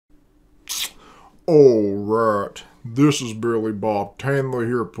Alright, this is Billy Bob Tanley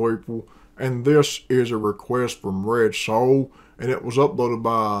here, people, and this is a request from Red Soul, and it was uploaded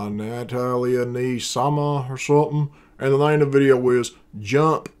by Natalia Nisama or something, and the name of the video is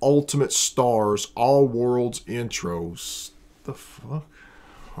Jump Ultimate Stars All Worlds Intros. The fuck?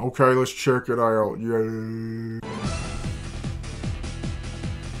 Okay, let's check it out. Yay.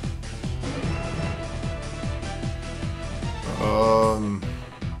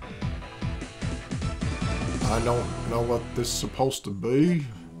 I don't know what this is supposed to be.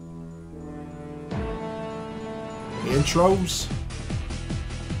 Intros?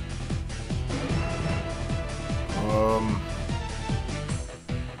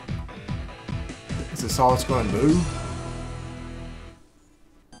 Is this all it's gonna do?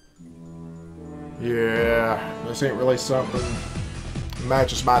 Yeah, this ain't really something that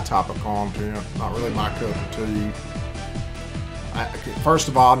matches my type of content. Not really my cup of tea. First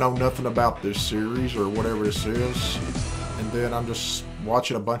of all, I know nothing about this series or whatever this is, and then I'm just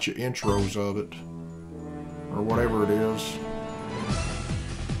watching a bunch of intros of it, or whatever it is.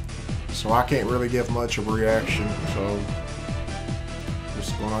 So I can't really give much of a reaction, so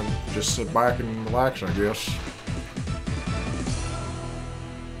just gonna sit back and relax, I guess.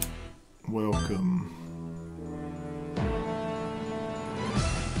 Welcome.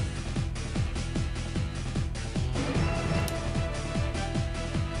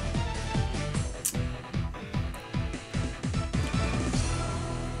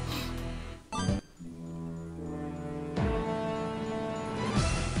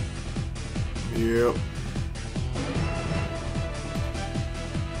 Yep.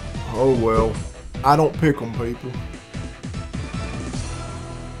 Oh well. I don't pick them, people.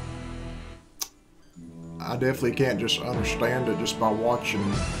 I definitely can't just understand it just by watching.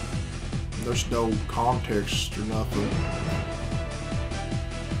 There's no context or nothing.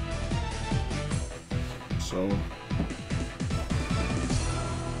 So.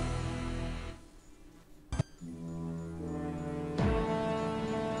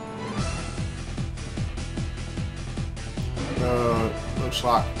 Looks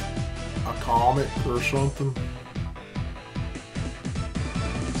like a comic or something.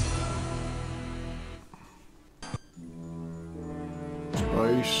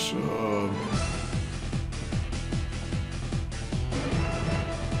 Space.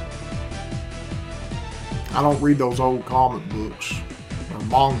 I don't read those old comic books or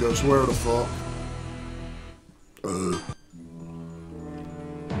mangas. Where the fuck?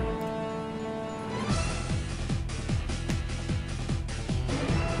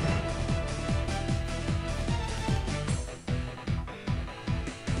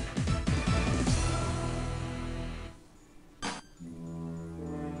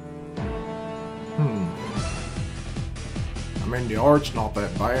 I mean, the art's not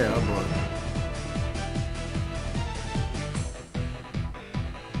that bad, but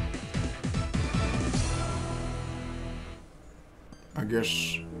I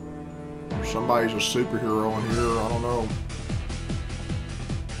guess somebody's a superhero in here. I don't know.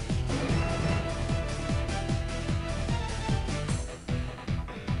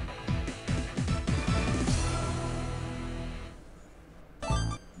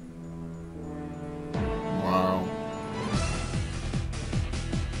 Wow.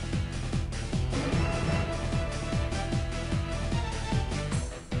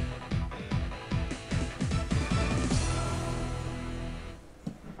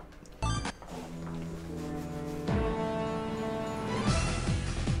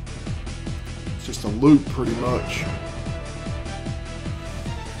 It's just a loop, pretty much.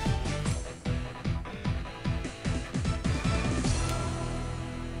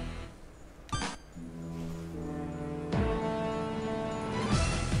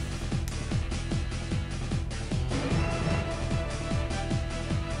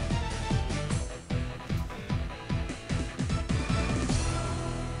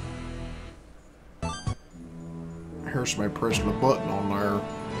 Here's somebody pressing a button on there.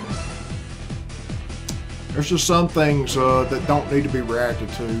 There's just some things that don't need to be reacted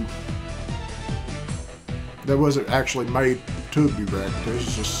to. That wasn't actually made to be reacted to.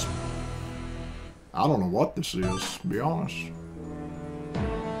 It's just, I don't know what this is, to be honest.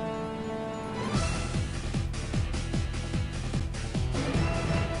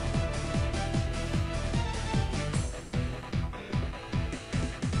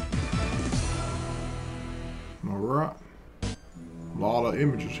 Alright. A lot of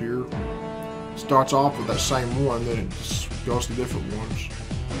images here. Starts off with that same one, then it just goes to different ones.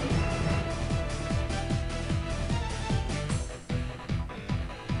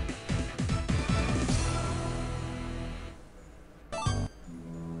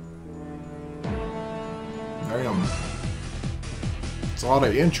 Damn. It's a lot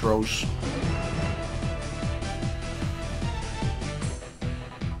of intros.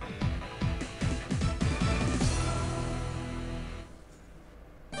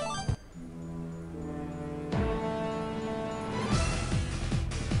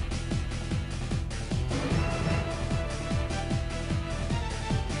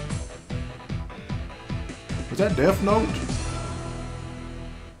 Is that Death Note?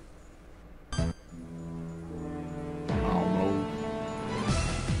 I don't know.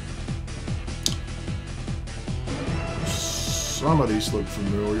 Some of these look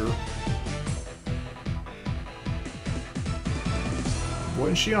familiar.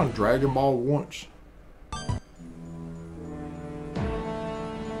 Wasn't she on Dragon Ball once?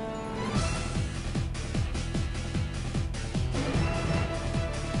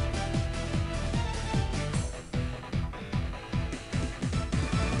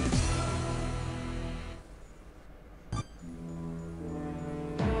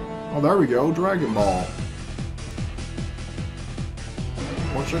 Oh, there we go, Dragon Ball.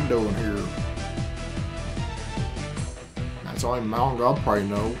 What's it doing here? That's the only manga I probably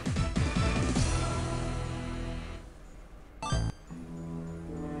know.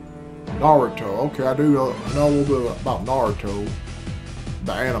 Naruto. Okay, I do know a little bit about Naruto,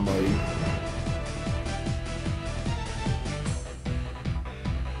 the anime.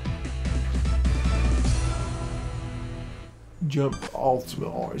 Jump Ultimate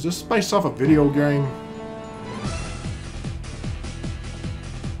R. Is this based off a video game?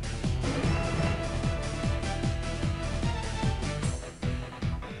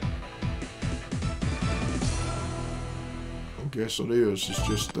 I guess it is. It's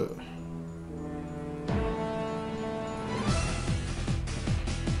just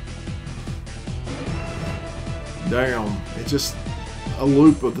damn, it's just a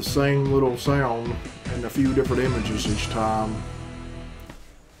loop of the same little sound and a few different images each time.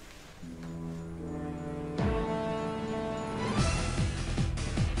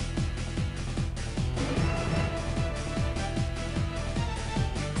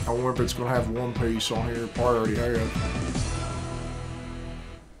 I wonder if it's going to have One Piece on here. Probably already have.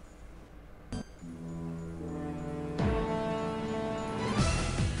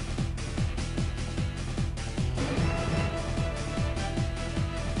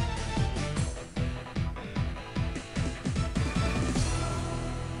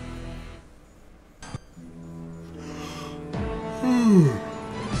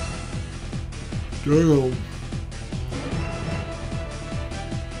 Damn.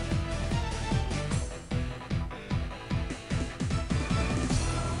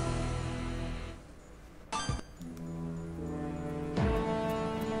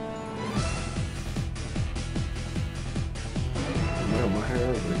 Man, my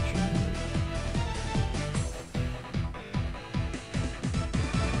hair is itching.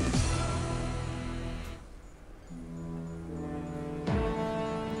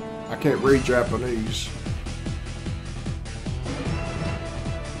 I can't read Japanese.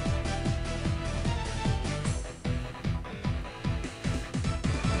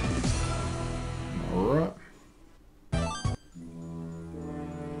 All right.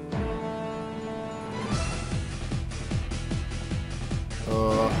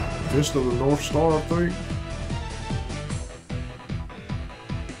 Fist of the North Star, I think.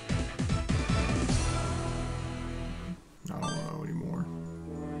 I don't know anymore.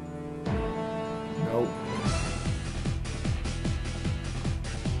 Nope.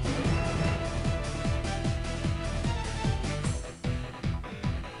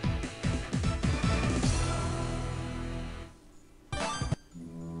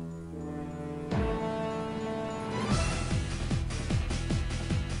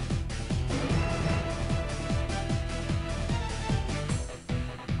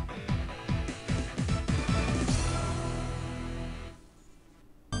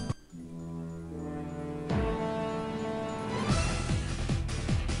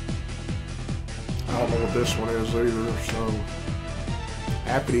 I don't know what this one is either, so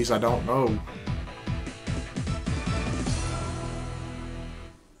after these I don't know.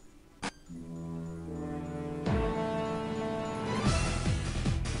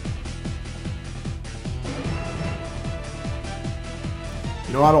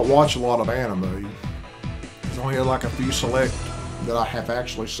 You know, I don't watch a lot of anime. There's only like a few select that I have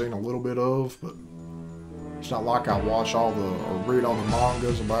actually seen a little bit of, but it's not like I watch all the, or read all the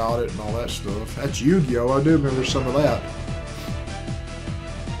mangas about it and all that stuff. That's Yu-Gi-Oh! I do remember some of that.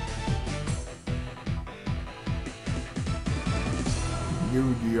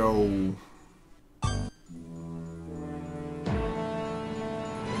 Yu-Gi-Oh!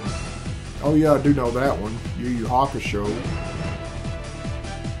 Oh yeah, I do know that one. Yu Yu Hakusho.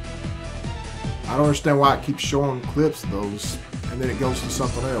 I don't understand why it keeps showing clips of those, and then it goes to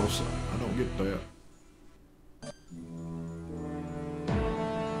something else. I don't get that.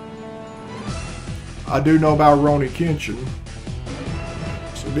 I do know about Rurouni Kenshin.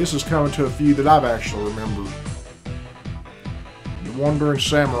 So this is coming to a few that I've actually remembered. The Wandering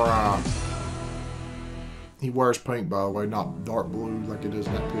Samurai. He wears pink, by the way, not dark blue like it is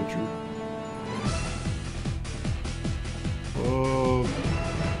in that picture.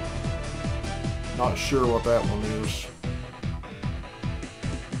 Not sure what that one is.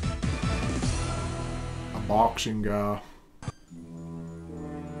 A boxing guy.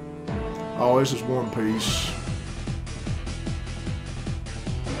 Oh, this is One Piece.